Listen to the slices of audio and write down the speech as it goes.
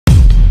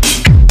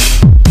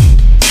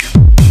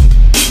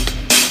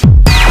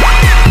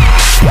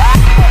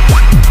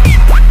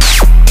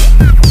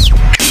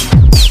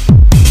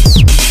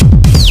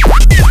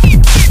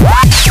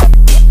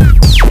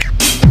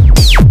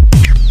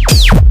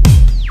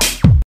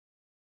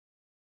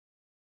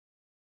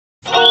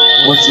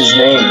What's his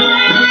name?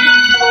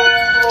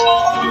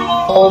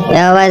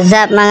 Yo, what's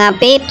up mga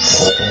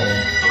peeps?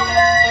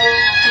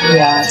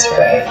 Yeah, that's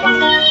right.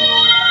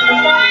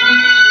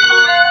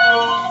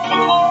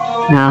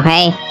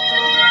 Okay.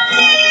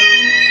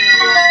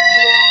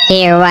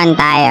 Tier 1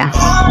 tayo.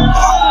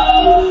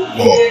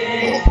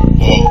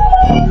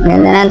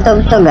 Ganda ng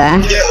tugtog ah.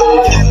 Yeah.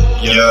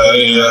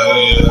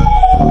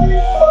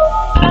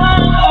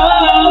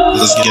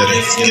 Let's get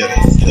it.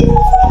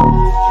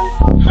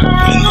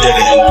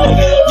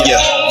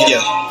 Yeah.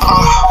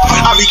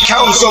 I be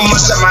counting so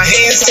much that my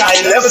hands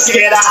tired. Never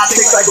scared I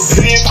take like a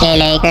vampire. Okay,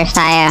 Lakers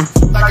tayo.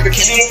 Like a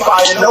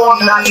campfire. No,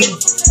 I'm not.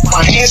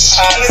 My hands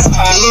tired.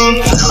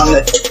 I'm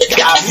the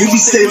guy. You be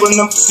saving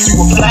them. You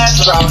a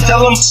flash drive.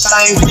 Tell them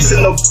I ain't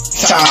wasting no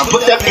time.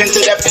 Put that pen to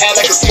that pad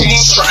like a skin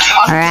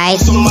strap. Alright.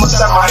 So much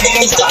that my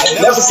hands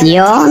tired. Never scared.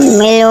 Yung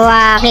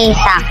Milwaukee,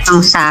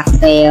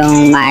 saktong-sakto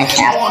yung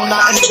matchup.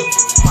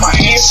 My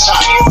hands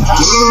tired.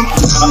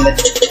 I'm the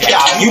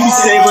guy. You be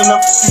saving them.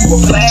 You a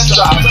flash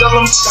drive. Tell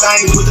them I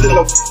ain't wasting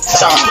no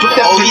time. Put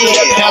that pen to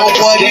that pad like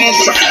a skin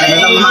strap.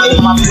 And I'm not in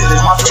my business.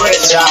 My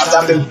franchise.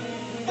 I've been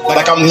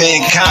like I'm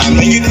mankind,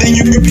 man. You think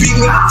you can beat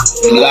me?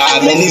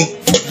 Lie, man. He's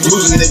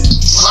losing it.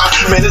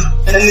 Man,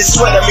 and this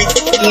sweat at me.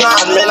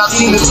 Nah, man. I've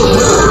seen it so much.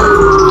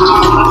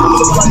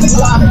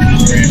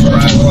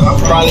 I'm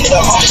probably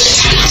up.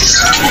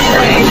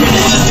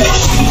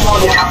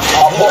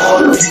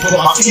 Put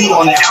my feet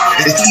on it.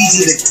 It's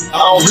easy to.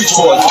 I don't reach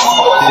for it.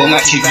 Then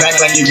I kick back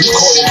like you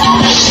recoil.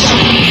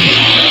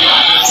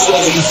 So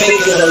you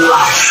fake it a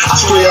lot. I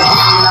swear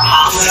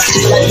I'm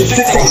like the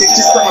 50,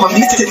 just like my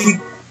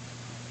mixtape.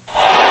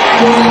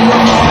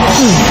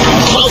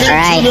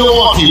 Alright.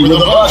 Milwaukee, where the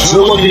Bucks are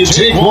looking to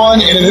take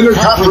one in an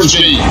interconference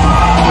game.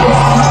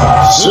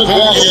 Sit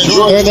back and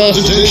enjoy the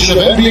presentation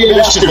of NBA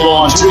basketball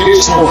on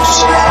 2K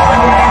Sports.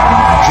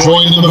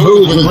 Joined in the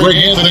booth with Greg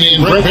Anthony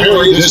and Brett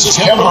Perry, this is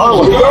Kevin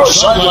Harlan, our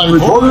sideline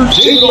reporter,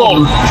 David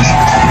Aldridge.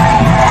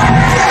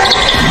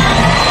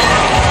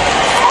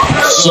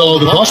 So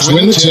the Bucks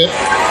win the tip.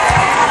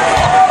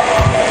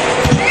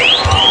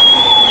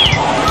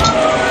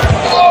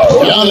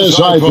 Giannis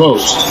high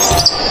post.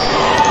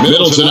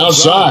 Middleton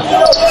outside.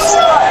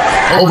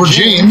 Over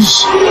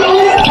James.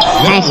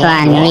 Nice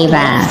one,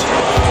 rebound.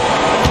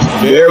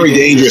 Very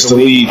dangerous to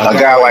leave a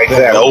guy like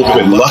that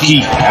open.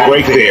 Lucky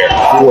right there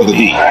for the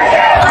D.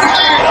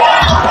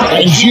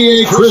 And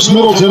GA Chris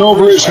Middleton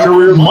over his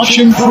career, much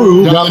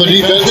improved on the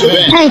defensive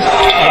end.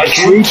 A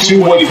true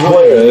two-way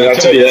player. And I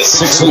tell you, that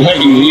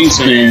 6'11"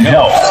 wingspan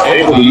helps.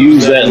 Able to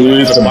use that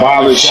length to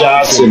bother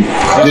shots and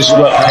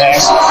disrupt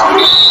passes.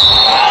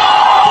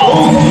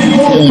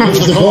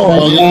 The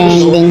call.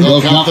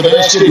 They'll count the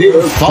basket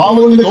here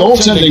following the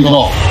goaltending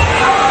call.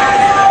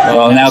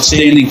 Well, an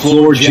outstanding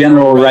floor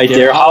general right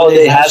there.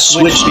 Holiday has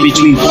switched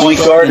between point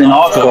guard and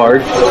off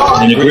guard,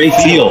 and a great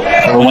feel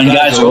for when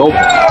guys are open.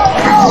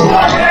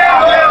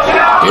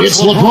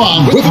 It's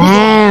LeBron with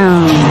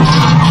and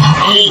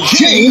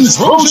James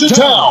throws it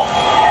down.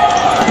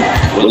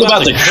 What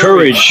about the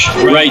courage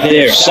right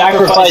there,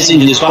 sacrificing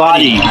his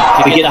body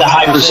to get the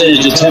high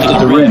percentage attempt at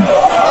the rim?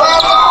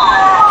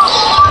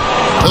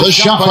 The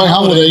shot by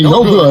Holiday,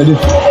 no good.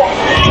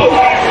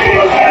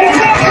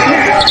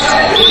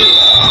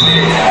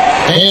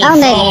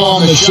 And foul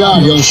on the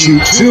shot, he'll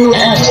shoot two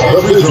at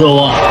the free throw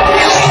line.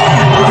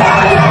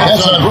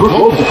 That's on Brook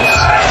Lopez.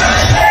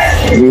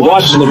 We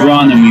watch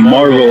LeBron and we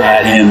marvel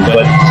at him,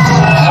 but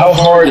how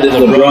hard that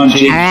LeBron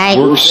James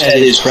works at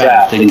his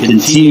craft and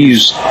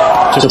continues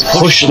to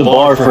push the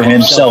bar for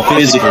himself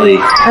physically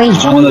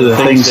is one of the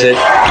things that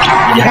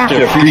you have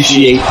to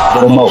appreciate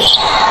the most.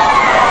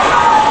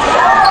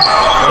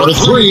 For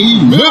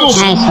three,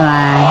 Middleton. Nice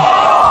one.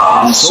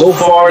 And so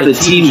far, the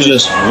team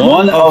just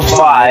 1 of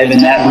 5,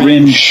 and that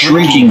rim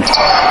shrinking.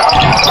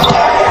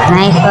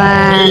 Nice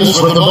one.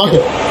 For the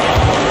bucket.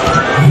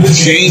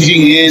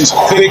 Changing ends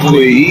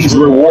quickly. He's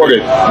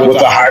rewarded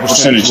with a high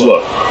percentage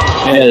look.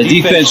 Yeah, the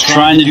defense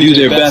trying to do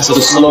their best to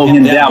slow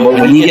him down, but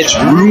when he gets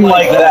room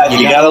like that,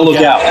 you got to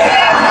look out.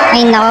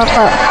 Ay, nako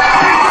po.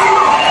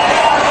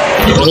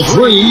 For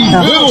three,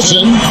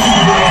 Middleton.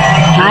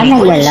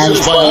 Naglalag.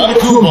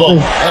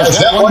 As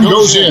that one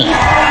goes in.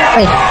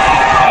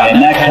 And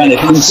that kind of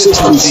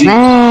consistency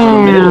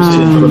from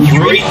Middleton from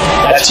 3,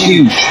 that's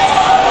huge.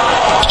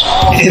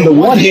 And the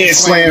one-hand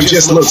slam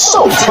just looks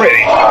so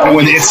pretty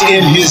when it's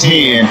in his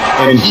hand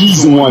and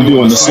he's the one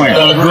doing the slam.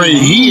 Agreed.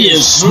 He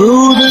is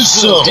smooth as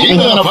silk. Even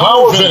a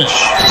power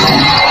finish.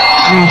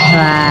 Nice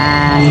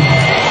one.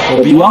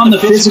 But beyond the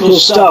physical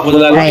stuff, what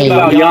I like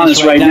about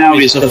Giannis right now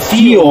is the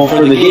feel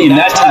for the game.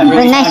 That time,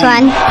 Nice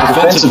one.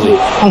 defensively.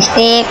 Nice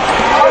tip.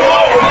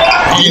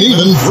 An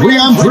even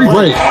 3-on-3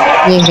 break.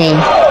 Easy.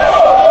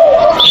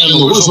 And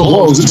the whistle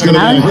blows. It's going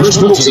to be Chris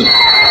Middleton.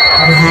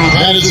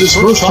 That is his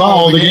first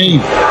foul of the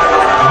game.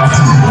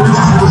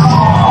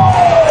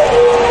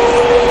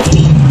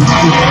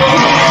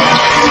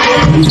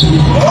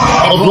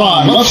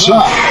 LeBron, left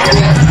shot.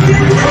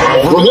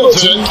 For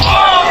Middleton.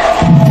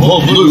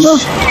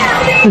 Loose.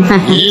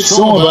 It's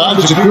all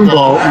about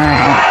Kumbo.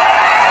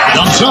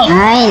 Jumps up.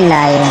 Ay,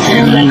 layo.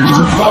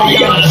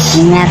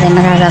 Hindi natin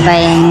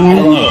masasabayan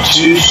yun.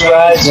 Two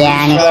strides.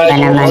 Giannis pa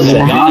naman, di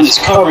ba? Giannis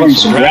covering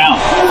some ground.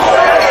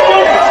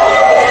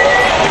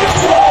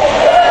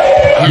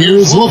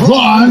 Here's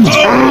LeBron.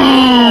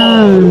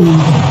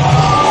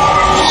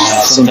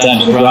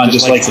 Sometimes LeBron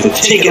just likes to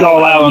take it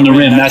all out on the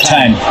rim. That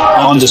time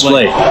on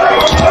display.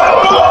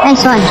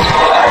 Nice one.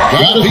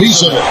 Got a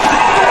piece of it.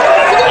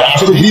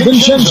 After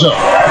DiVincenzo.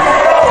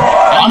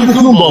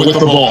 Antetokounmpo with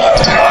the ball.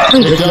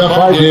 Picked up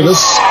by Davis.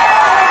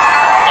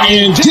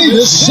 And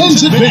Davis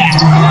sends it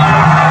back.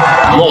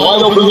 Well,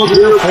 wide open look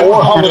here for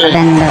Holiday.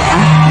 Ganda pa.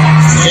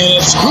 And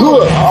it's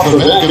good off the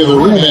back of the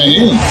rim and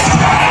in.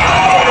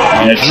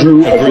 And a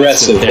true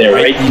aggressive there,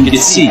 right? You can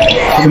see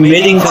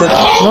committing to.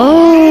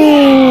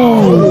 Oh!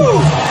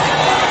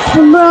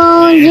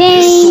 LeBron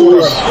This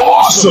sort James! of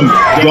awesome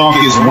dunk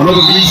is one of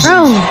the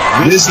reasons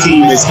this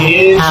team is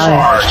in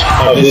charge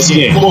of this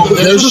game. Well,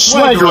 there's a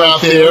swagger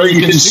out there.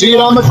 You can see it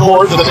on the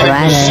court that they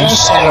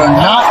possess and are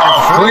not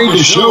afraid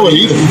to show it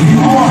either.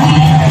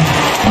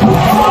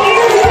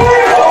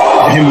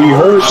 And we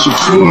heard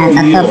Shaquille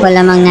Nakatapo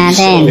lamang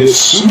natin. his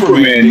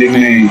Superman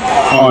nickname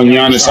on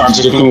Giannis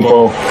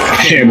Antetokounmpo,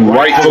 and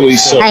rightfully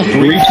so. Ay.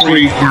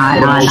 3-3,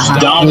 the most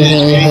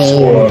dominant pace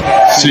scorer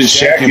since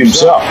Shaq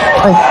himself.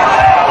 Uy,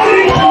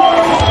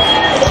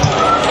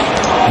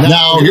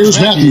 Now, here's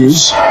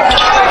Matthews.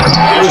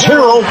 Here's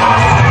Harrell.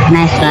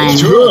 nice one.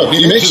 Good.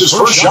 He makes his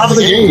first shot of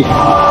the game.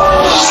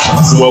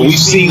 Well, we've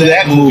seen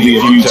that movie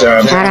a few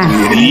times. Tara.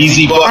 The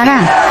easy bucket.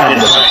 Tara.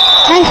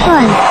 Nice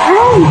one.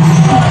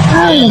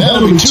 And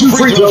that'll be 2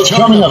 free throws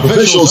coming up.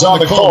 Officials on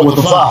the call with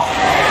the foul.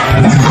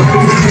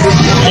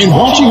 And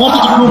watching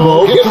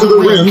Antetokounmpo get to the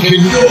rim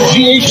can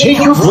take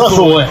your breath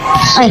away.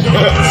 Ay,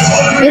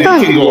 It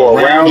can go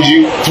around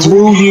you,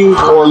 through you,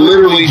 or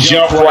literally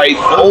jump right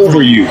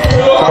over you.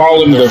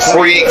 Call him the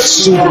freak,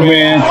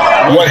 Superman,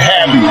 what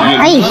have you.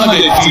 None of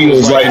it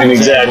feels like an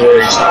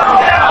exaggeration.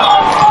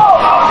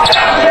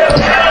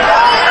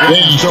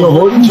 Then to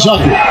Horton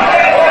Tucker.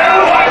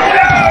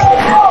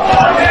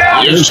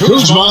 Here's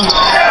Kuzma.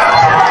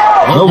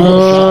 No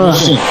good.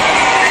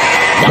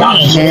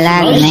 good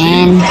luck,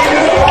 man.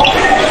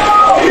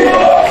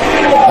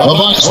 The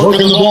Bucks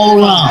working the ball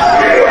around.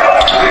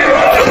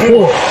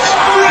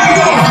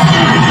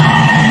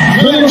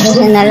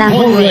 Kasi na lang.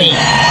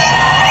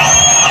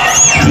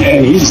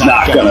 And he's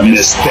not going to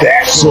miss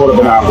that sort of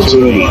an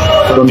opportunity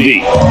from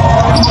deep.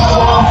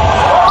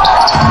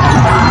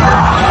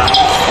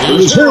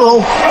 Here's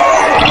Harrell.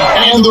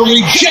 And the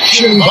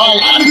rejection by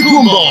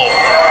Antetokounmpo.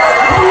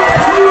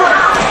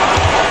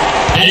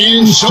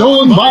 And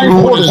stolen by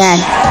Portis.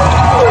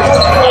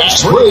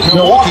 That's break,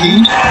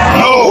 Milwaukee.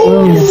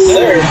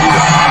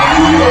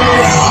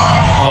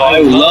 I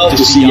would love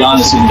to see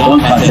Giannis in the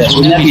dunk contest.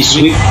 Wouldn't that be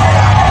sweet?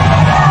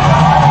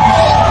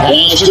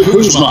 Pass to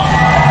Kuzma.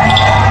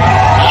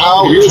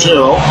 Now here's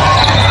Harrell.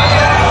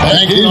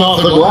 Banking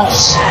off the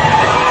glass.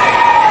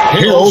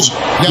 Harrell's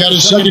got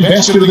his second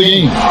basket of the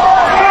game.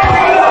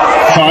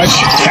 Punch,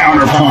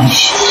 counter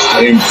punch.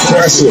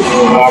 Impressive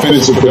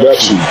offensive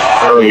production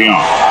early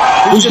on.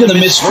 Who's going to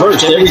miss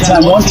first? Every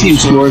time one team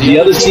scores, the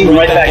other team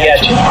right back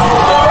at you.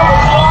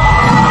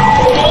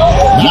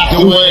 Knocked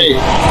away.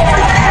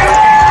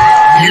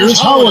 Here's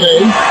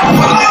Holiday.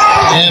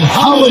 And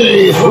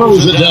Holiday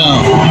throws it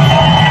down.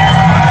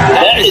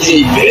 That is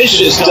a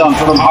vicious dunk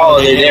from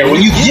Holiday there.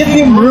 When you give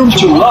him room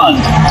to run,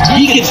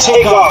 he can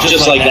take off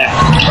just like that.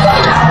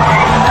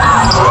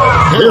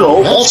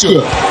 Harrell, that's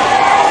good.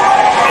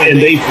 And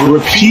they've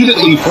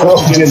repeatedly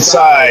probed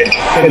inside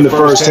in the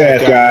first half,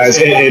 guys,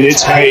 and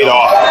it's paid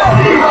off.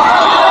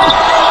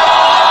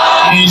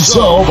 And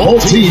so,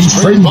 both teams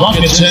trade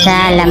buckets in.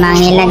 Sa lamang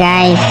nila,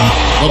 guys.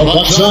 The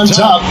Bucks on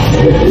top,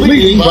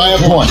 leading by a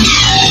point.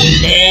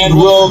 And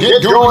we'll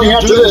get going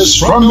after this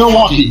from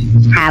Milwaukee.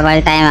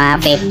 Habol tayo mga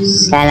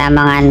pips sa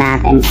lamangan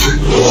natin.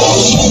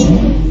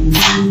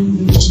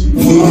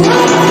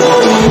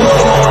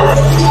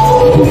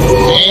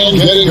 And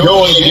getting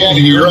going again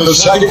here in the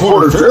second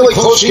quarter. Fairly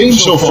close game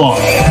so far.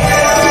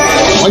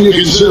 When you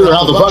consider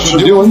how the Bucks are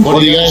doing, what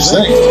do you guys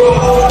think?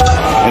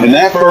 And in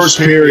that first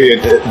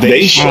period,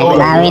 they showed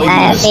a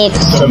willingness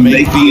to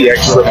make the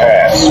extra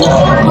pass.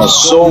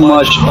 So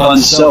much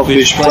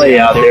unselfish play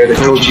out there. The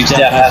coaching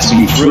staff has to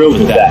be thrilled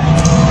with that.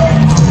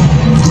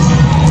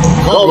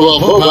 Caldwell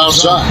Pope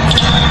outside.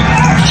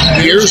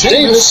 Here's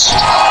Davis.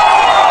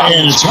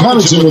 And it's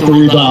Connaughton with the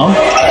rebound.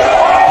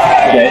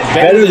 Okay,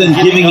 better than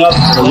giving up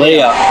the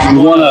layup,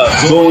 you want to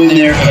go in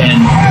there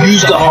and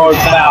use the hard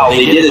foul.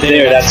 They did it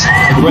there. That's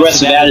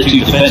aggressive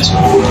attitude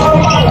defensively.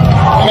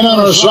 And on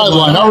our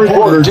sideline, our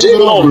reporter,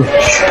 David Aldridge.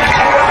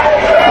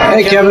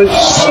 Hey, Kevin.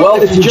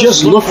 Well, if you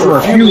just look for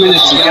a few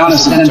minutes of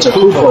Giannis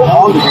Antetokounmpo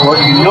on the court,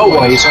 you know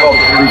why he's called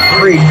the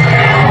freak.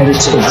 And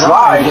it's the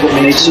drive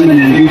that makes him an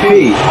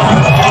MVP.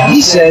 He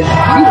said,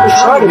 "People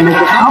try to make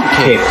it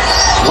complicated.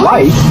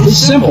 Life is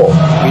simple.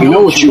 You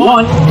know what you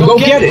want, go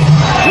get it.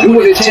 Do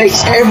what it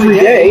takes every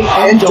day,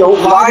 and don't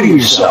lie to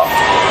yourself."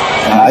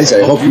 Guys,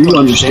 I hope you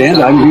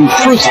understand I'm being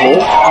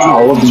truthful on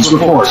all of these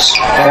reports.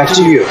 Back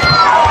to you.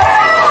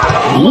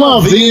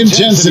 Love the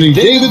intensity.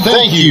 David,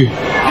 thank you.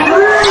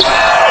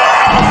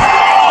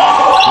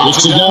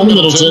 Looks it down to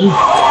Middleton.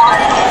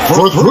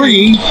 For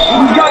three.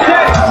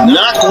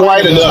 Not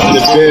quite enough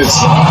defense.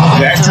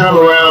 That time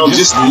around,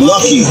 just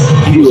lucky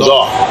he was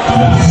off.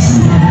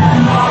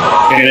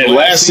 And at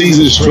last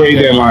season's trade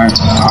deadline,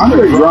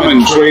 Andre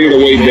Drummond traded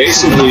away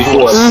basically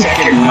for a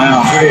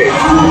second-round pick.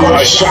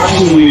 A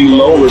shockingly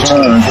low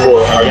return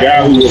for a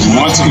guy who was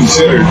once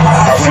considered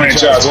a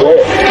franchise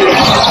player.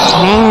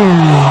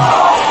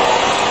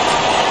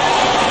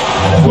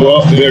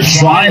 Well, they're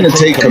trying to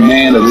take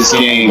command of this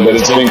game, but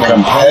it's been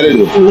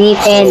competitive.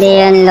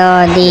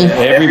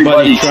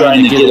 Everybody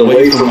trying to get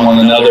away from one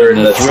another,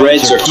 and the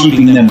threads are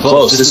keeping them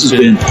close. This has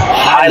been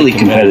highly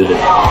competitive.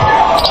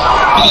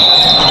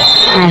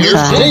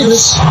 Here's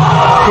Davis.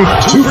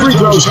 2 free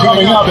throws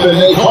coming up, and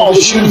they call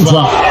the shooting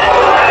foul.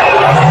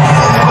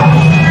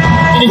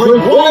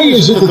 Why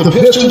is it that the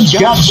Pistons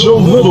got so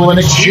little in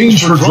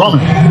exchange for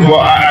Drummond? Well,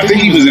 I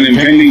think he was an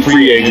impending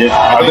free agent.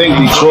 I think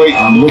Detroit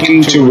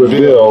looking to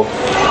rebuild.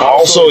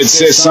 Also, it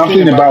says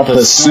something about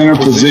the center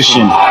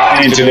position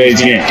in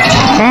today's game.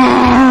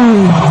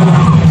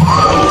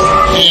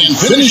 And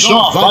finish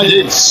off by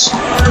Davis.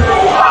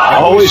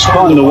 Always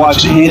fun to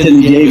watch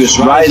Anthony Davis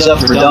rise up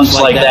for dunks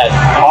like that.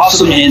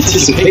 Awesome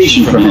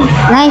anticipation from him.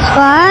 Nice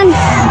one.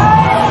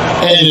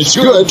 And it's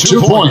good.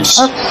 2 points.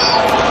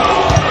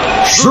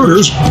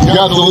 Schroeder's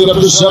got the lead up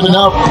to 7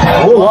 now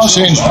for Los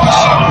Angeles.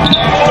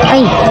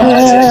 Deep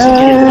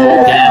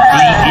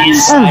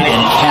inside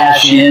and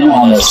cash in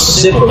on a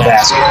zipper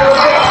basket.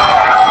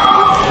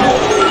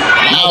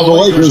 Now the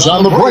Lakers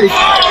on the break.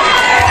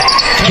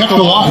 Kept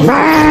alive.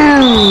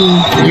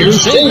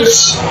 Here's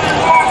Davis.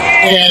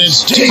 And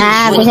it's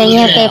Davis with the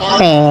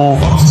jam.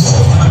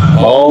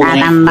 Oh,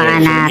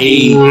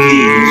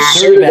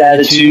 assertive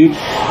attitude,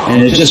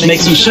 and it just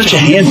makes him such a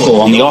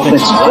handful on the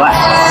offensive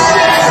glass.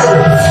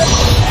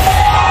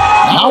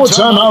 Now a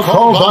timeout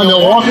called by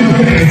Milwaukee.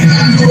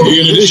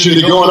 In addition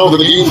to going over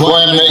the game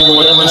plan and making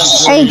whatever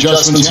necessary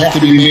adjustments have to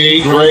be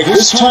made, Greg,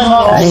 this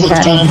timeout also the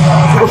time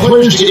for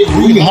players to get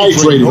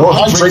rehydrated or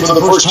hydrate for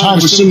the first time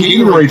with some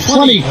Gatorade.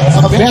 Plenty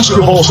of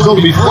basketball still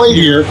to be played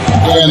here,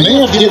 and they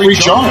have to get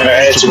recharged.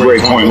 That's a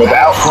great point.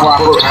 Without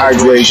proper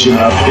hydration,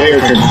 a player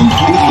can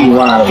completely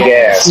run out of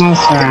gas in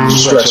the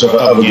stretch of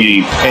a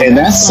game. And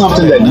that's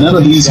something that none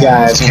of these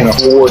guys can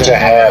afford to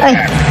have.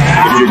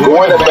 If you're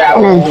going to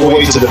battle all the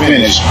way to the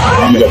finish,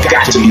 you've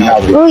got to be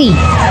hydrated.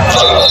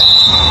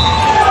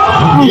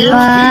 Here's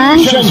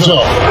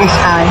DiVincenzo.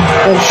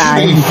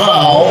 Shooting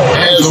foul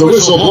as the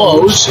whistle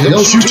blows.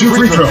 He'll shoot 2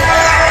 free throws.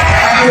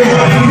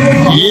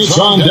 He's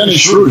on Dennis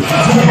Schroeder.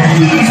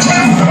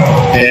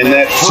 And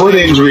that foot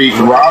injury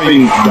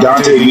robbing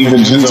Dante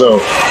DiVincenzo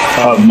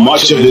of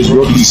much of his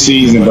rookie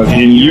season, but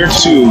in year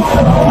 2,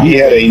 he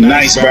had a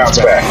nice bounce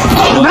back.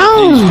 One of the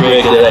things,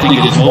 Greg, that I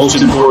think is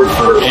most important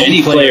for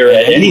any player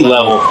at any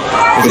level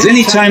is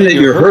any time that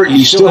you're hurt,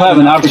 you still have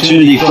an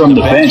opportunity from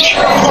the bench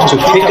to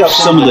pick up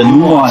some of the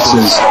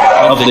nuances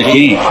of the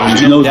game.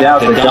 There's no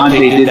doubt that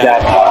Dante did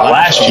that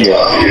last year,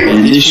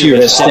 and this year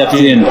has stepped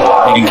in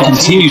and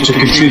continued to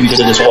contribute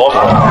to this ball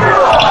game.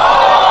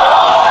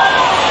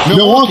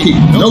 Milwaukee,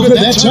 no good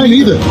that time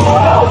either.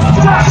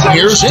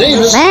 Here's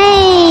Davis.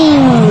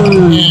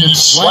 And it's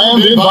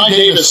slammed in by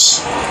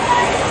Davis.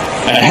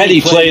 A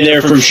heady play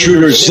there from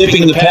Schroeder,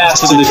 zipping the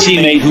pass to the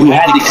teammate who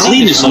had the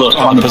cleanest look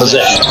on the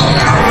possession.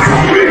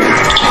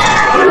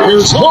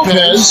 Here's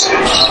Lopez.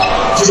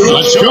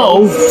 Let's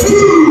go.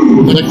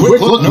 The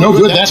quick look, no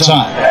good that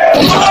time.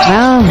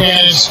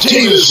 And it's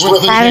Davis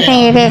with the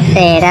jam.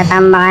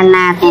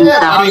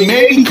 I mean,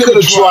 maybe he could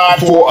have tried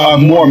for a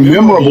more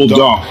memorable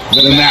dunk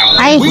than that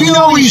one. We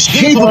know he's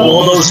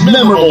capable of those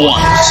memorable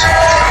ones.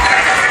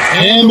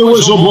 And the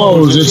whistle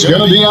blows. It's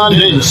going to be on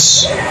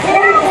Davis.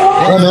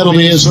 And that'll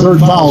be his 3rd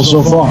foul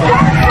so far.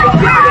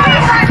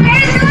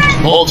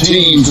 Both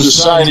teams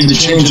deciding to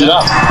change it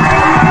up.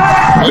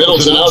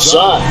 Middleton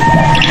outside.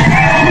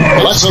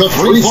 Lets the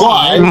 3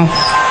 fly.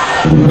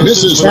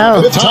 This is the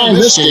 5th time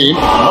this game.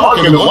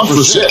 Marking the 1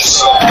 for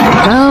 6.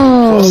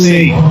 Let's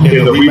see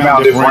if the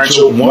rebound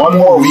differential, one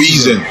more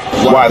reason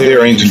why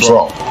they're in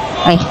control.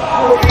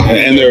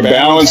 And their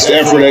balanced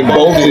effort at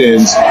both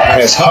ends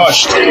has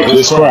hushed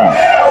this crowd.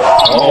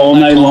 All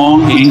night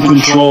long, in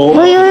control.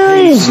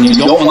 And you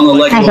don't want to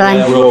let go of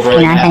that rope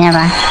right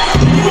now.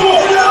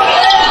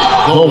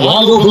 The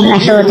wide open.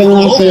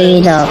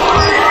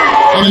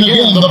 And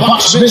again, the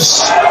Bucks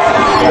missed.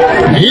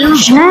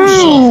 Here's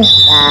Russo.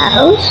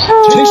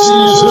 Takes the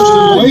assist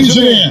and lays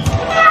it in.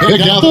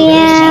 Pick out the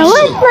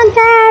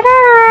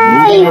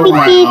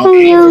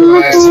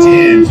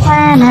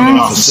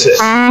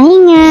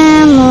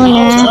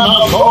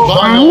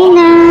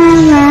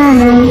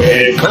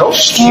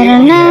Coach, I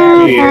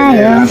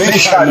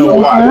think I know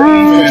why.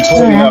 Defense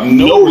putting up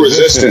no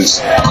resistance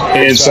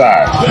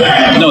inside.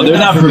 No, they're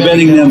not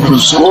preventing them from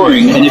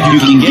scoring, and if you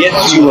can get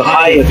to a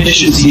high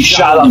efficiency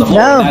shot on the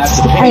floor,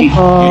 that's the paint.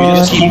 You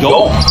just keep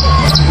going.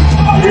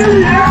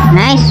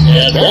 Nice.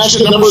 And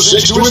basket number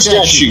 6 to his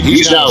stat sheet.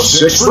 He's now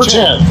 6 for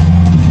 10.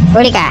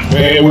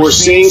 And we're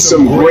seeing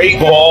some great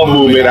ball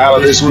movement out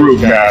of this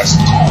group, guys.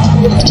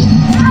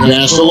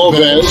 Pass to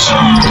Lopez.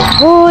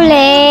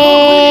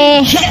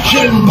 Huli.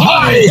 Rejection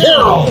by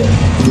Harrell.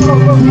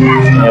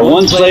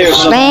 One player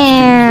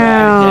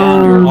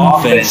down your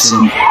offense,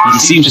 and he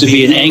seems to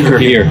be an anchor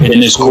here in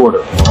this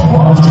quarter.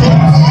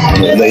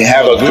 They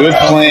have a good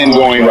plan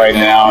going right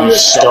now, and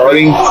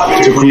starting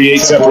to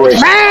create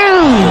separation.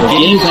 The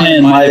game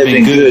plan might have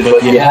been good,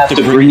 but you have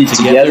to bring it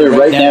together.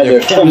 Right now, their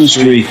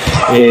chemistry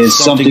is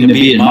something to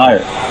be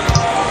admired.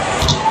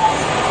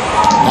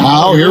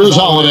 Now here is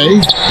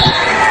Holiday.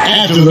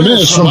 After the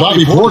miss from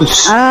Bobby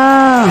Portis.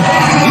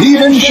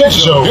 Even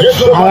Shexo hits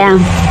the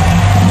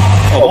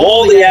Of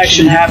all the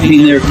action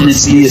happening there,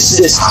 it's the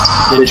assist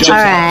that jumps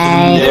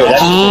out there.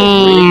 That's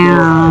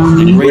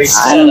a great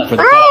setup for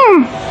the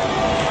ball.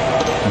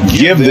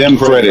 Give them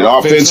credit.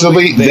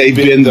 Offensively, they've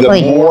been the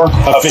more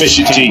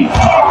efficient team.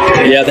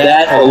 Yeah,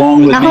 that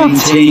along with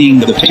maintaining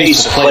the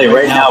pace of play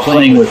right now,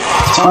 playing with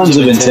tons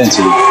of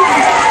intensity.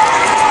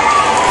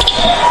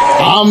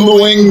 On the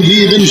wing,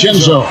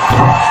 DiVincenzo.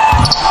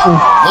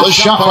 The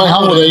shot by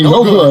Holiday,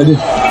 no good.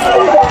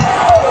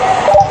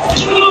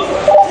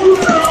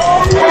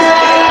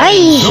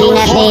 Ay,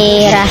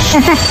 sinatira.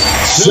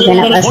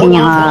 Pinapasin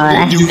yung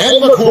oras. To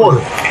end the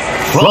quarter.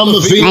 From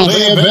the field,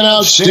 they have been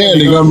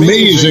outstanding,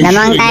 amazing.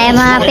 Lamang tayo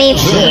mga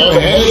pips.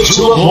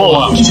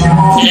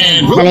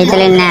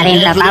 Tuloy-tuloy natin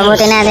ito.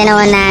 Pabutin natin ng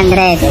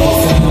 100.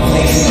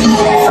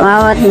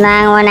 Pumabot ng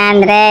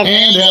 100.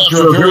 And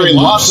after a very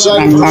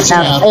lopsided first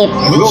half,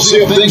 we'll see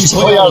if things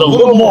play out a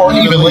little more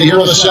evenly here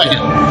in the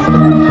second.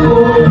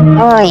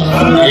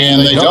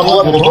 And they double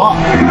up the block.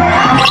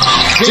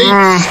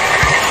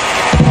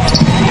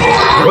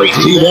 Great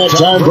D that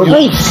time for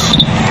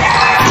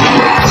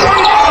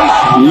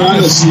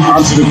Giannis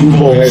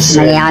Antetokounmpo has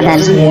said he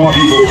doesn't want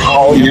people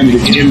calling him the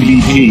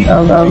MVP.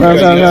 Go.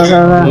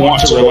 He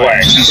wants to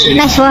relax. He said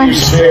Nice one.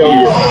 he's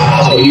failure,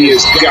 so he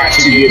has got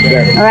to get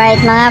better. Alright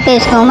mga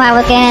pips, kung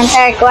umabot kayo ng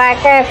third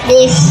quarter,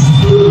 please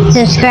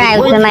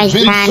subscribe to my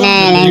channel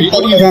and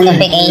click the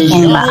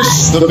notification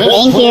box.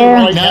 Thank you.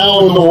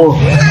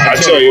 I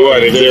tell you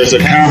what, if there's a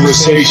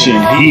conversation,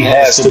 he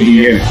has to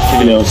be in it.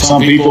 You know,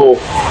 some people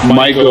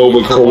might go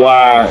with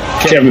Kawhi,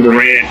 Kevin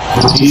Durant,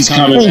 he's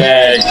coming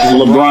back,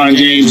 LeBron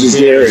James is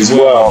there as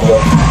well.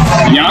 But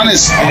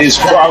Giannis is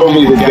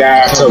probably the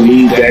guy to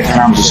lead that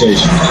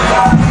conversation.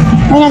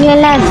 Ay,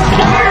 naglalag.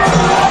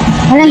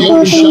 Walang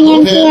putin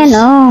yan siya,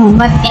 no?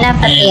 Ba't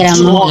pinapatira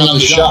mo?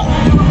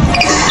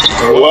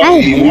 Well,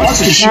 he wants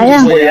to shoot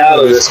his way out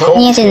of this hole,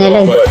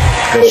 but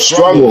the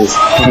struggles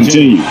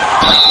continue.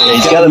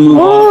 He's got to move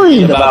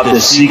on about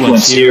this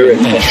sequence here and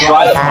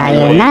try to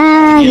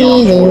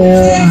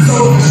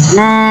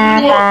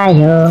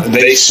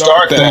They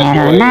start that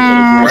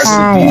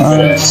aggressive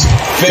defense,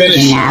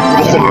 finish.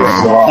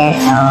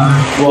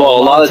 Well,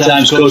 a lot of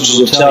times coaches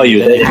will tell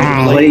you that if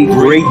you play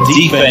great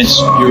defense,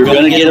 you're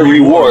going to get a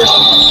reward.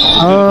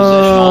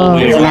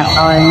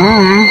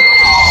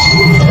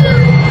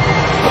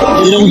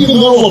 You know, even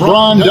though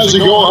LeBron doesn't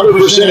go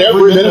 100%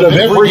 every minute of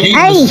every game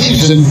this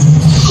season,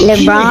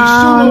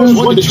 LeBron.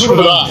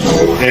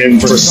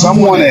 And for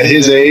someone at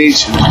his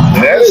age,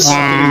 that is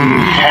something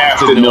you have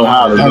to know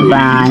how to do.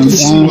 LeBron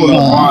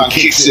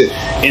kicks it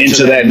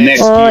into that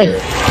next gear.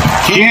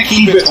 Can't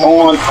keep it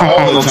on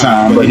all the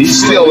time, but he's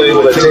still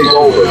able to take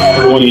over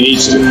when he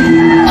needs to.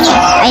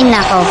 Ay,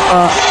 nako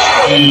po.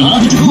 And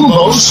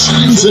Antetokounmpo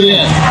sends it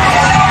in.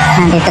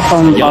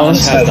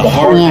 Giannis has the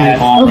hard hat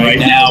on right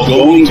now,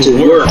 going to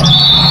work.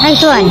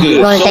 Nice one.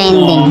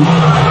 Goaltending.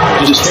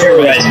 Just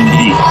terrorizing the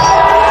team.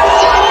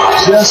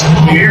 Just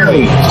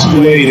barely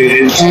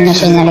situated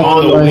and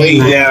on the way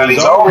down.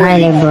 He's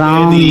already in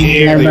the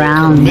air.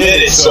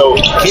 Committed, so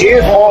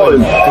can't fault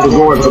him for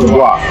going for the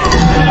block.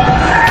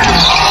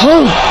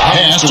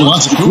 Pass to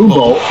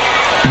Antetokounmpo.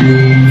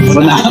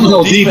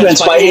 Phenomenal defense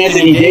by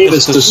Anthony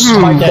Davis to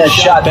spike that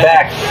shot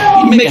back.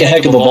 He can make a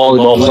heck of a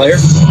volleyball player.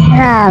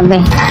 Grabe.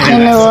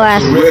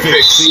 Sinuwas.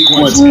 Terrific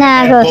sequence.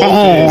 Nago sa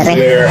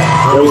ere.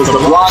 There was the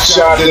block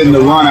shot and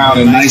the run out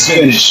and nice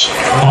finish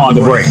on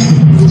the break.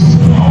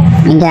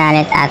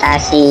 Nagalit ata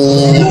si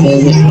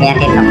Davis kaya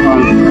kitapon.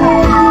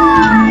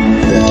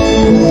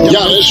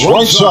 Giannis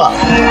right side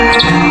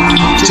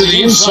to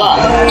the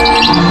inside.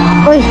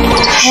 Uy,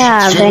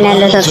 grabe,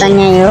 nalusutan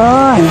niya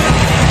yun.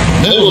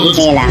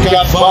 Middleton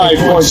got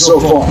 5 points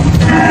so far.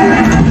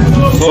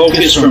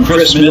 Focus from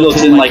Chris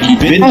Middleton like he'd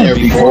been there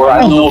before. I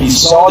don't know if he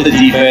saw the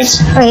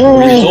defense. The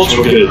results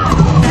were good.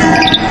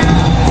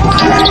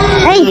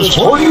 Here's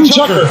Horton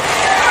Tucker.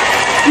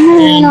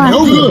 And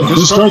no good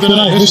to start the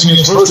night, missing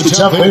his first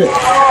attempt hit.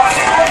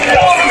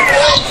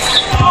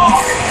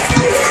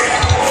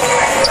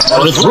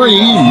 For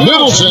 3,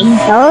 Middleton.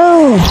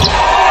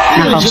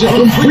 Carries it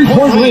from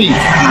 3-point lead.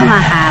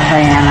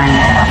 Mahabol naman.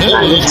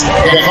 Middleton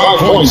got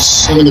 5 points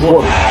in the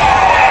quarter.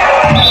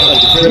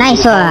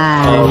 Nice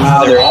one.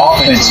 How their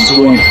offense is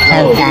going.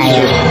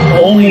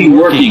 Only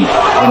working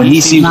when he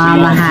seems to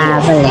be on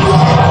the floor.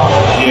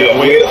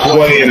 way to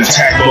play in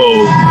attack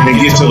mode and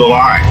get to the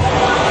line.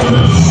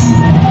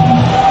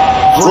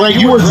 Frank,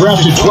 you were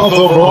drafted 12th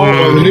overall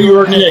by the New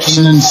York Knicks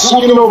and then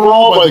 2nd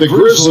overall by the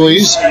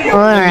Grizzlies.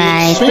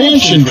 Alright.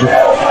 Expansion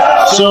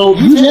draft. So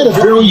you've had a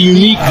very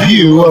unique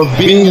view of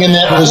being in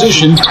that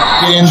position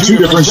in two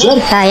different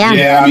settings.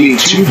 Yeah, I mean,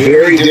 two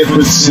very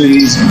different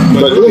cities,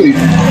 but really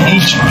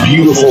each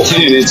beautiful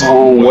in its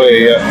own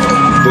way.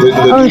 The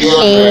New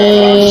York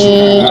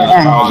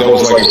that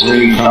was like a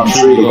dream come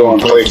true to go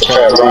and play for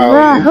Pat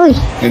Riley.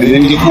 And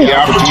then get the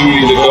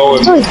opportunity to go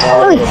and be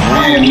part of a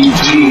brand new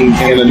team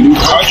in a new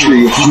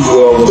country, if you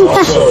will, was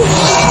also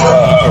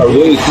a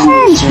really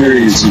cool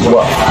experience as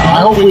well. I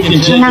hope we can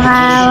continue to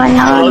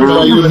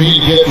you and me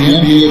to get the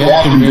NBA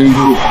back in the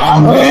group.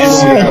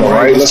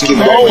 Right? Let's get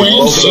back to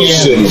both of those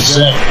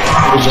cities.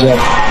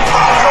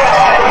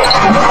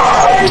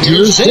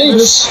 Here's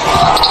Davis.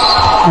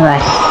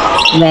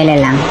 Bele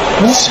lang.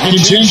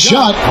 Second chance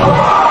shot.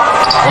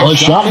 Well,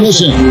 shot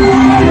missing.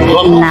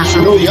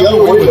 Go the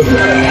other way with it.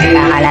 And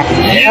now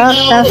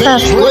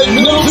Red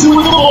Middleton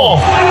with the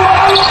ball.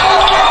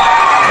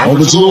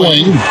 Over to the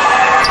wing.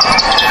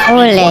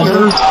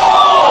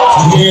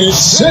 And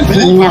it's sent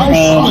in.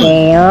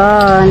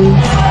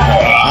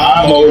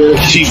 High motor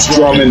keeps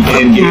Drummond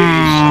engaged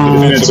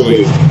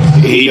defensively.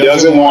 He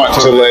doesn't want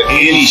to let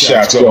any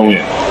shots go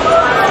in.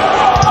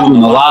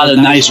 Doing a lot of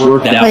nice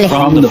work out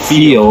from the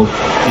field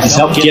to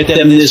help get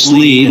them this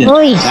lead.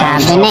 Uy,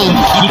 sabi na eh.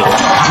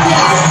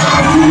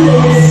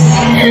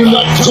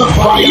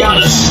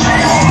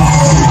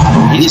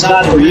 He's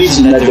not the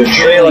reason that they're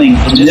trailing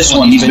in this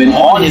one. He's been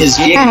on his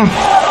game.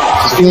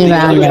 The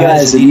other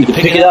guys that need to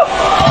pick it up.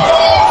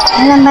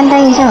 Alam banda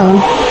yun siya, oh.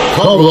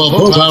 Caldwell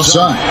both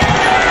outside.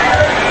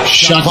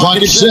 Shot clock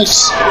at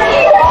 6.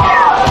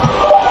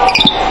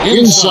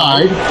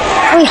 Inside.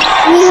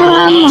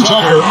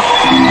 Tucker.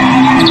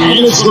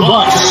 And it's the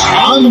Bucks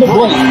on the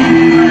break.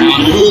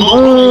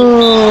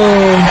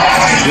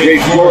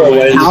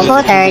 Ako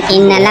po,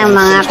 13 na lang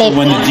mga pip.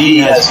 When the D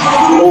has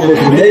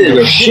overcommitted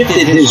or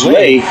shifted his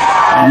way,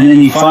 and then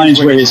he finds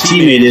where his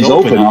teammate is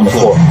open on the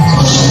floor.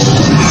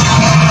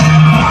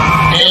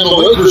 And the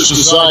Lakers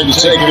decide to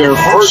take their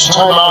first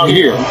time out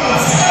here.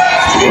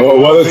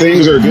 Well, whether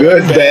things are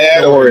good,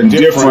 bad, or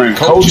indifferent,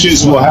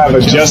 coaches will have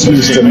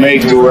adjustments to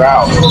make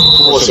throughout the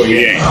course of the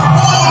game.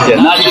 Yeah,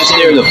 not just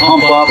there to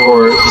pump up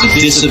or to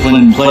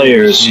discipline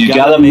players. You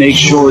got to make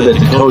sure that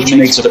the coach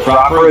makes the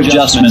proper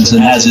adjustments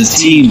and has his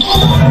team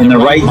in the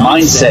right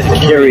mindset to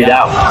carry it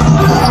out.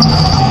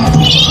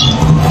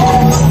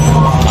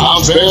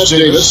 Bounce pass,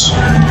 Davis.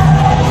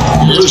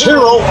 Here's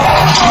Hero.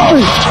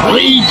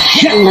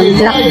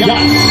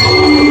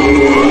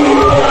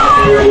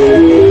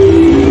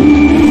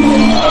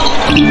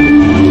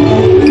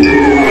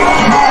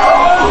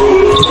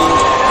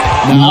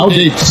 Now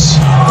Davis.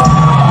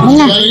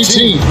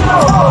 19.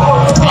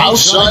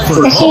 Outside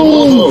for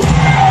Caldwell.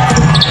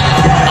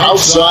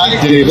 Outside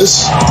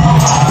Davis.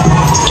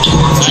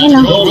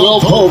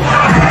 Caldwell Pope.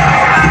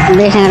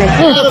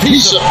 And a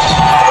piece of.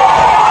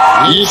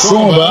 He's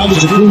thrown back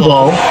to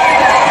Kumbo.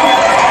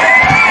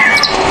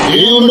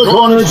 In the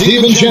corner,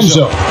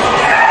 DiVincenzo.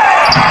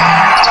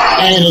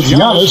 And it's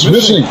Giannis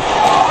missing.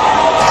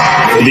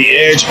 The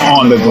edge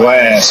on the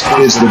glass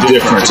is the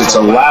difference. It's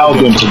allowed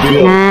them to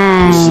build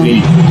this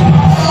lead.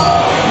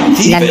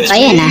 He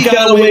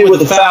got away with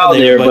the foul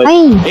there, but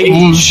they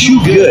didn't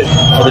shoot good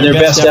for their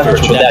best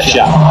efforts with that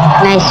shot.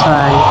 Nice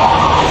one.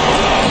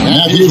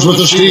 Matthews with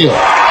the steal.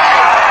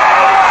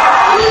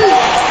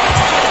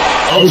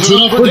 Open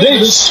up for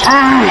Davis.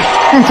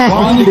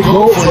 Trying to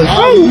go for it,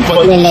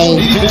 but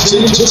defense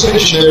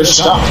anticipation there to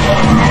stop.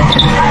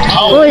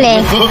 Out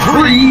for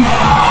 3.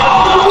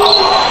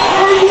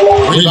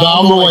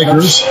 Rebound the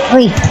Lakers.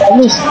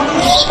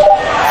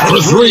 For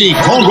 3,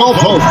 Caldwell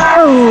Pope.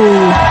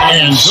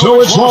 And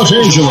so it's Los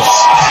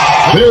Angeles.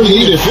 Their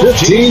lead at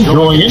 15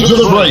 going into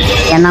the break.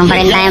 Yaman pa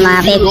rin tayo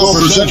mga pip.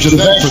 Perception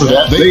back for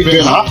that. They've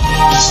been hot.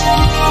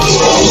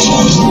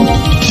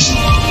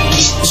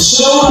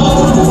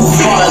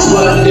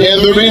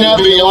 And there may not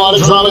be a lot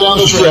of drama down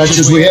the stretch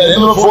as we head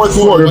into the fourth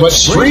quarter, but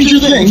stranger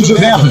things have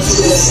happened.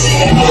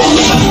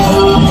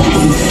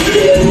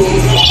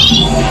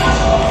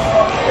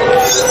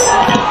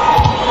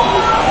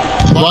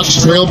 Bucks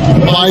trail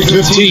by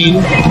 15.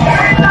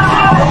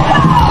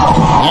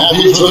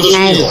 Matthews for the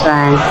Nice steal.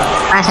 one.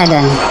 Pasa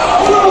dun.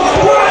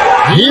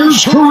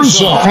 Here's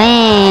Caruso.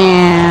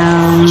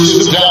 Bam!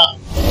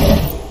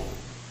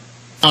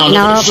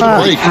 No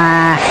po.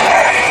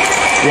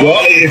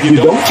 Well, if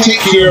you don't take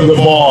care of the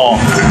ball,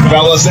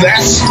 fellas,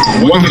 that's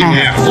what can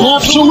happen.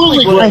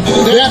 Absolutely, Greg.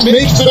 That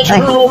makes the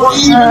turnover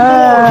even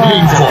more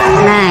painful.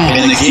 Nice.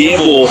 And the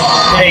gamble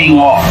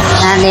paying off.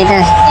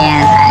 Dito,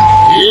 yan.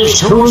 Here's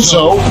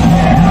Caruso.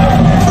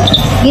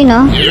 You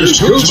know. Here's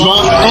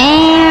Kuzma.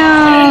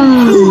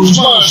 Bam!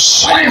 Kuzma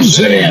slams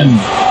it in.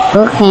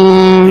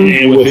 Booking.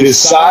 And with his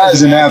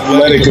size and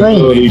athletic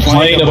ability,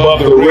 playing above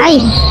the rim,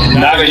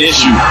 not an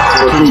issue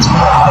for Kuzma.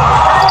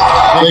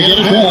 They get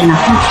it back.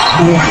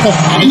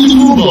 Into the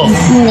move.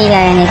 Hindi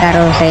kaya ni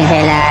Caruso yung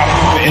sila.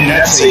 And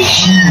that's a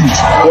huge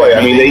play.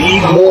 I mean, they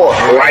need more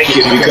like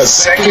it because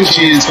second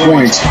chance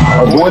points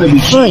are going to be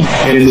key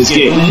in this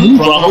game.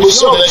 Probably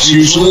so. That's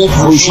usually a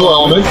crucial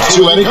element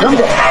to any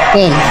comeback.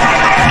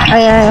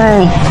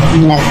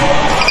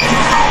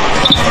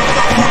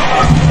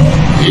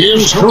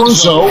 Here's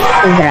Caruso.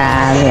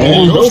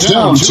 And he goes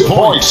down 2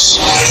 points.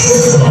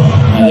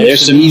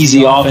 There's some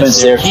easy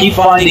offense there. Keep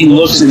finding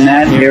looks in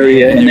that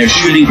area, and their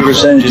shooting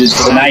percentages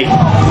tonight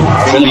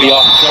are going to be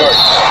off the chart.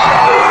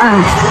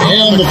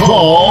 And the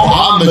ball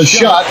on the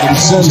shot that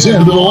sends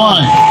him to the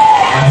line.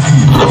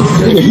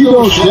 If you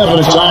don't have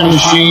a time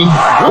machine,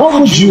 what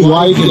would you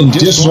like and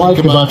dislike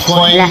about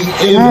playing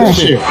in this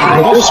here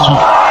at this time?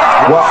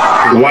 Well,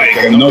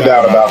 no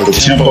doubt about the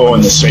tempo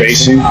and the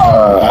spacing.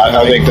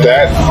 I think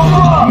that,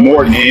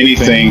 more than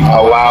anything,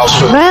 allows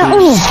for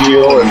the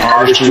skill and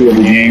artistry of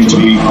the game to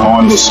be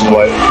on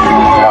display.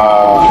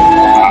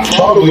 I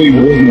probably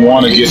wouldn't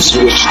want to get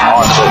switched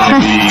on to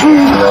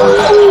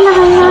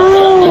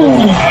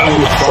I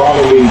would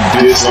probably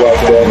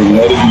dislike that and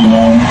let it be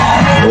known.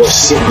 Or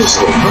sit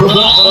this way.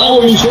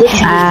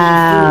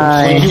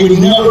 You would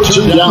never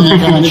turn down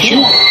that kind of shot.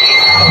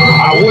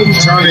 I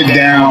wouldn't turn it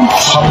down.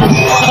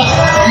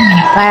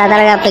 Para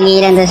talaga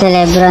pigilan to si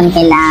LeBron,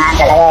 kailangan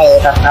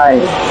talaga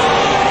i-foul.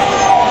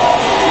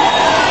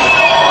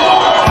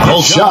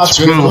 Both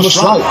shots are on the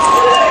strike.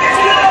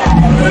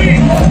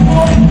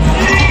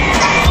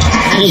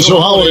 And so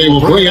Holiday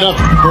will bring it up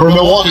for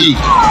Milwaukee.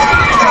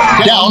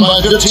 Down by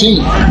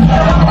 15.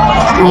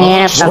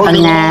 Mahirap kapag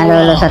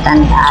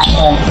nalulusotan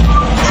tayo.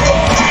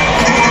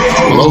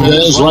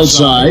 Lopez right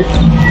side.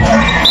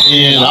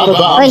 And out of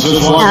bounds. Out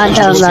of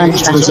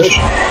bounds.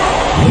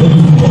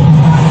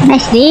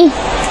 Nice D.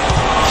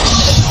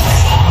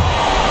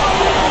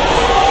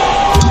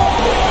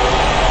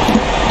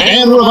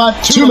 And we're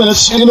about 2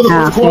 minutes into the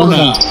fourth quarter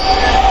now.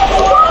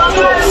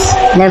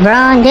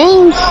 LeBron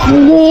James,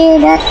 you hear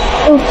that?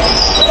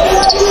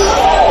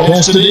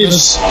 Pass to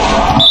Davis.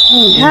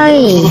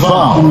 Ay,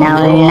 naul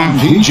na.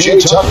 DJ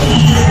Tucker.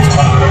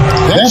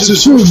 That's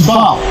his first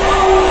foul.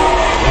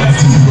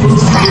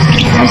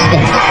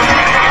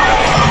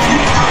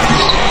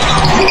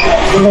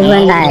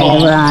 LeBron tayo,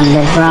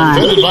 LeBron.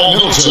 Headed by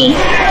Middleton.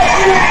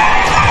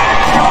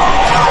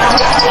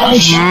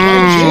 Nice.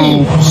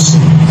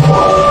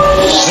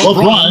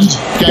 LeBron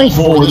got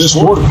for this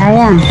quarter.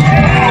 Ayan.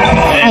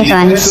 And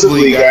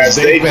defensively, guys,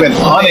 they've been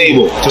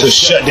unable to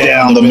shut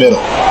down the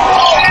middle.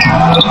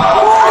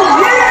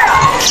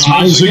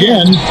 Ties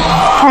again.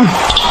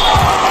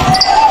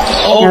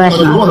 Over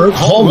the corner,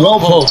 Caldwell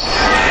Pope.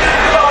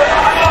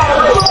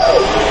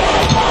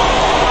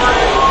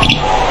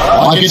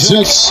 Like it's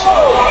 6.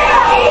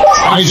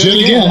 Ties it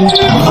again.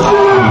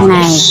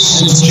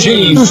 Nice. It's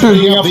James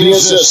picking up the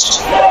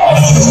assist.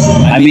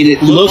 I mean,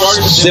 it looks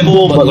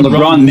simple, but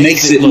LeBron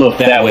makes it look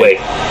that way.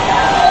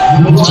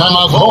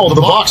 Timeout call to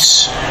the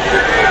Bucks.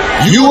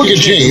 You look at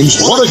James,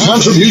 what a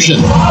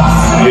contribution.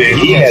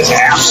 He has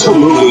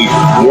absolutely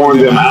worn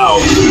them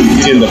out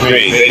in the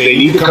paint. They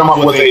need to come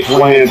up with a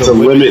plan to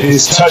limit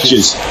his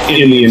touches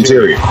in the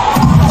interior.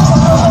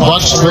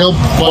 Bucks trail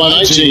by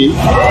 19.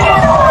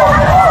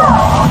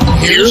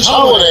 Here's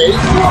Holiday.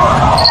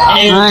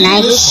 And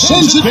nice.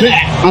 Sends it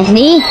back. Nice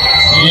D.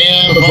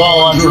 And the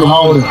foul on Drew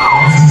Holiday.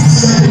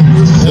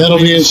 That'll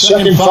be his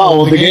second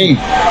foul of the game.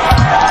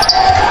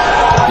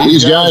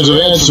 These guys have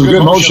had some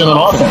good motion on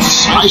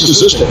offense. Nice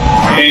assistant.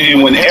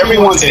 And when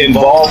everyone's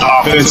involved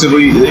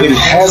offensively, it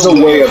has a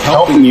way of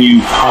helping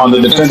you on the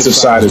defensive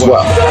side as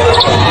well.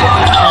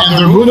 And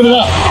they're moving it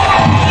up.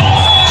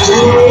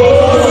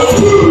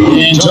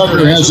 And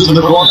Tucker has it in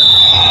the corner.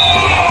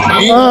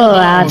 Oh,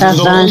 out of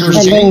bounds to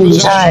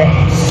James.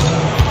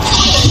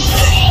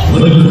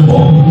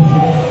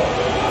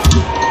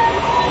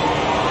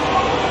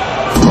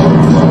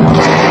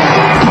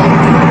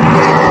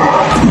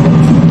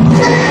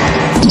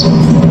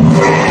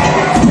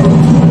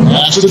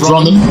 That's to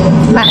Drummond.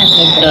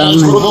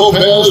 As for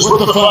Lopez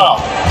with the foul.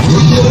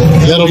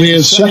 That'll be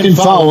his second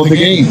foul of the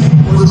game.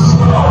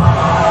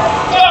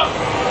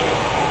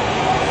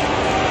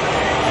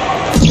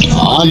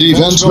 On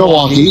defense,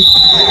 Milwaukee.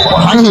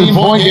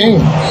 19-point game.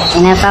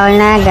 Pinafoul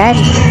na agad.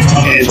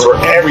 And for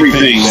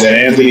everything that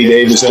Anthony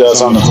Davis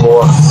does on the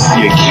floor,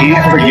 you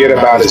can't forget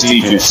about his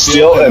defense.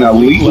 Still an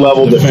elite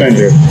level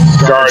defender,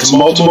 guards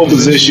multiple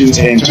positions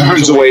and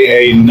turns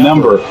away a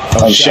number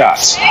of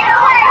shots.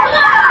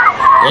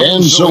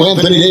 And so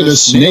Anthony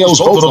Davis nails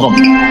both of them.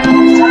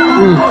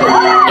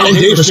 And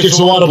Davis gets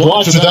a lot of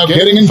blocks without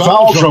getting in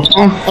foul trouble.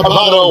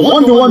 About a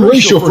 1-to-1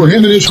 ratio for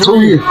him in his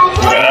career.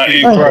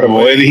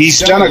 Incredible. And he's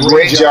done a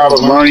great job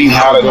of learning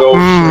how to go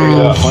straight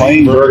up,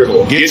 playing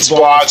vertical, gets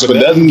blocks, but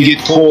doesn't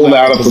get pulled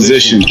out of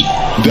position.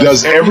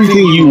 Does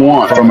everything you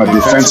want from a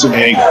defensive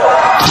angle.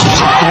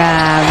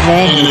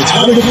 And it's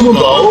out of the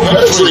combo.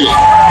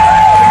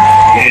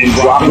 And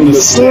dropping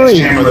the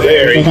sledgehammer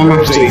there, he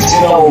curves a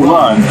 10-0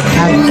 run.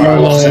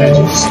 Carlos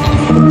Sanchez.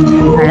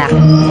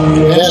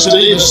 Pass to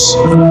Davis.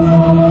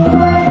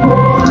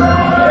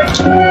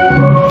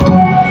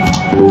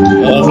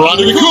 Over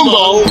onto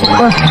Kumbo.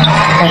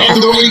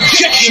 And the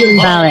rejection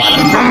by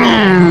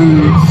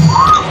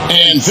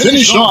and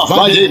finished off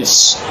by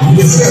Davis.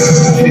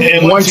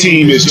 And one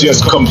team is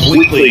just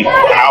completely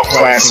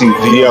outclassing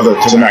the other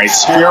tonight.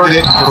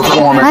 Spirited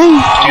performance,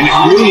 and it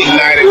really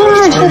ignited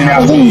what's turning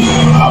out to be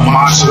a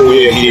monster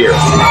win here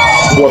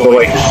for the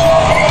Lakers.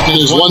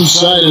 As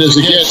one-sided as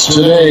it gets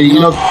today, you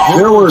know,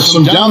 there were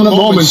some dominant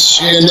moments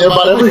in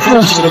about every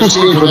facet of this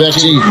game for that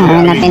team.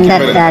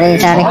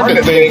 Hard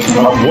to think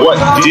of what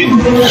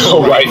didn't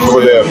go right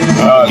for them.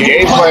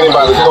 Game planning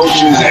by the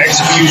coaches,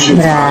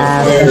 execution,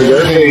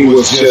 everything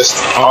was just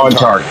on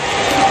target.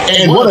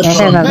 And what a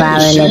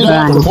tremendous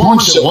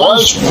performance it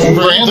was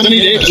for Anthony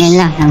Davis. He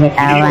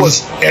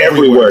was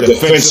everywhere,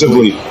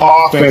 defensively,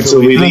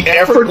 offensively. The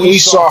effort we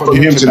saw from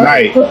him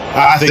tonight,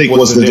 I think,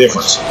 was the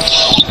difference.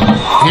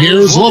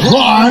 Here's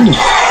LeBron,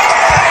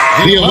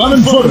 the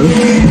 11-footer.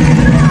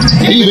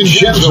 Even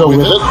Jezzo with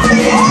it.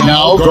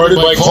 Now guarded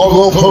by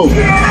Caldwell Pope.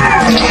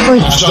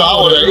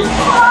 Holiday.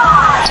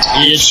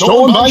 It's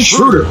stolen by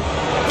Schroeder.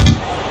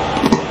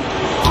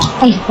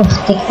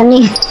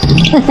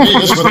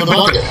 Davis with the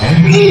bucket.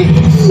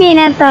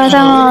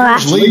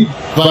 Lead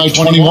by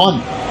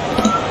 21.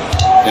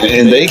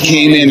 And they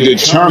came in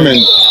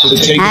determined to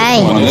take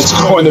this one. It's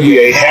going to be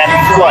a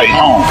happy flight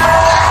home.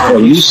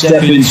 Well, you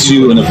step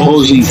into an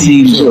opposing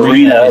team's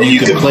arena and you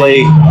can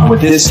play with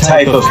this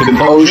type of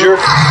composure.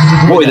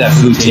 Boy, that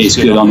food tastes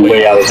good on the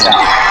way out of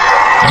town.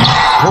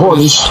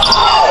 Portis.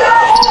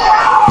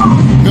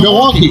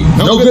 Milwaukee,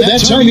 no good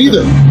that time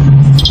either.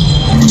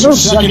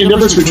 Second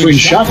difference between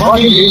shot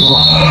clock and game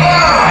clock.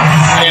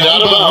 And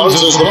out of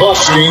bounds as the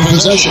Bucks gain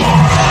possession.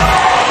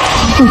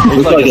 It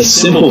looked like a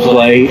simple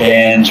play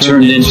and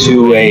turned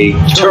into a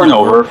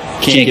turnover.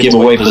 Can't give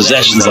away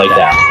possessions like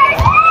that.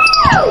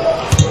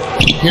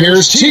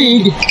 Here's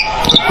Teague.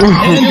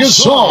 And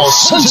Gasol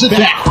sends it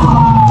back.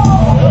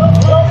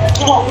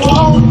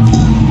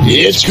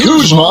 It's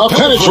Kuzma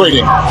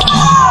penetrating.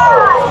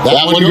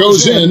 That one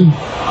goes in.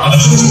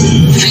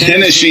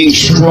 Finishing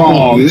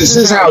strong. This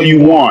is how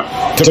you want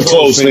to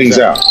close things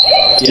out.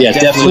 Yeah,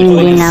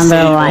 definitely.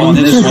 Number one.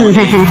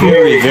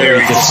 Very,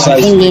 very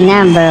decisive.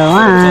 Number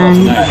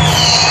one.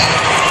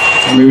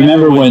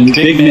 Remember when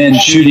big men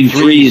shooting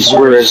threes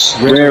were as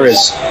rare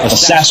as a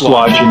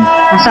Sasquatch, and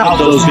now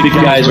those big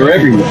guys are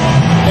everywhere.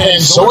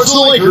 And so it's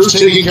the Lakers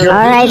taking care of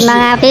Alright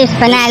mga pips,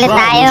 panalo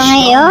tayo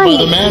ngayon.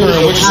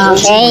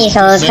 Okay, so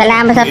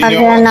salamat sa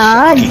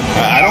pagnonood.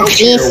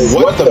 Please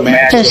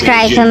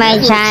subscribe to my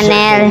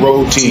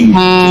channel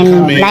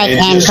and like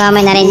and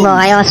comment na rin po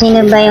kayo.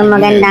 Sino ba yung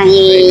magandang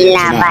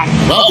ilaban?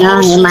 No,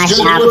 yung match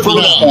up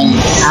natin.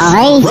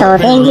 Okay,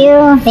 so thank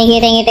you.